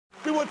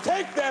we will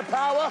take their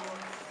power.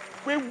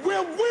 We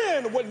will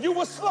win what you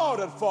were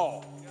slaughtered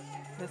for.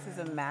 This is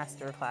a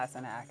master class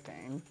in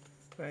acting.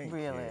 Thank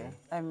really. you.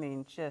 I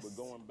mean, just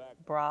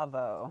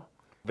bravo.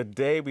 The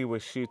day we were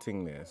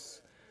shooting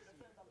this,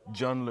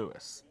 John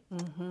Lewis,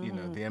 you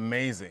know, the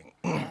amazing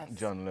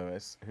John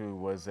Lewis, who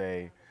was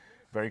a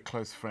very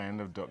close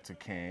friend of Dr.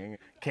 King,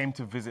 came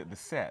to visit the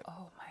set.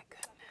 Oh my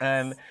goodness.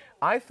 And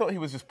I thought he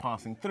was just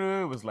passing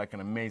through. It was like an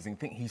amazing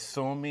thing. He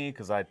saw me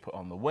because I'd put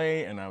on the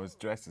weight and I was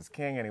dressed as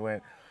King, and he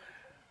went,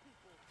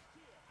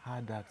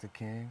 "Hi, Dr.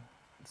 King.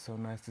 It's so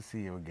nice to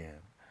see you again."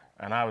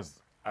 And I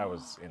was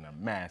in a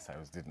mess. I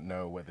didn't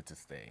know whether to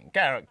stay in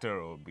character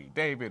or be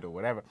David or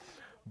whatever.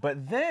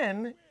 But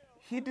then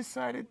he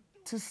decided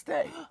to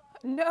stay.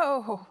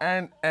 No.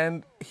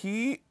 And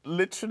he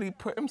literally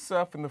put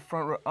himself in the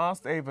front row,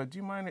 asked Eva, "Do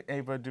you mind,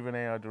 Eva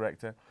DuVernay, our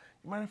director,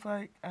 you mind if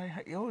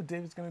oh,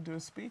 David's gonna do a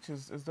speech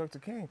as Dr.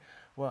 King."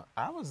 Well,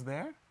 I was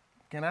there.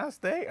 Can I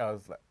stay? I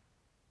was like,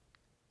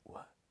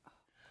 what?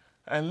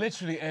 And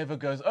literally Eva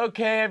goes,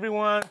 "Okay,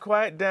 everyone,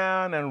 quiet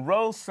down," and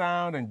roll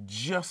sound, and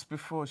just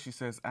before she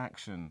says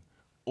action,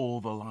 all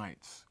the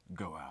lights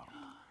go out.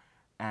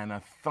 And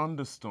a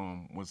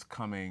thunderstorm was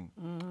coming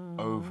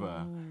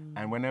over.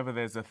 And whenever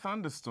there's a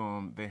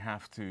thunderstorm, they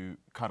have to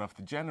cut off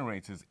the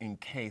generators in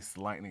case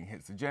lightning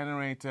hits the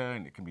generator,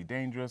 and it can be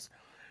dangerous.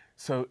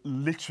 So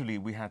literally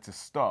we had to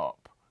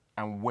stop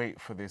and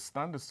wait for this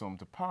thunderstorm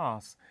to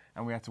pass,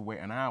 and we had to wait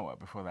an hour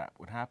before that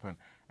would happen,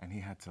 and he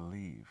had to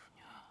leave.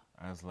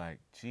 I was like,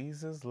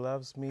 Jesus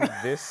loves me,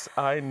 this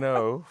I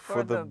know,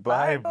 for the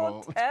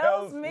Bible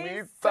tells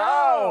me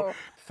so.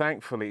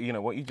 Thankfully, you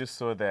know, what you just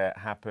saw there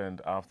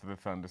happened after the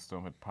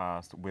thunderstorm had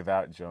passed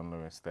without John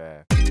Lewis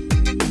there.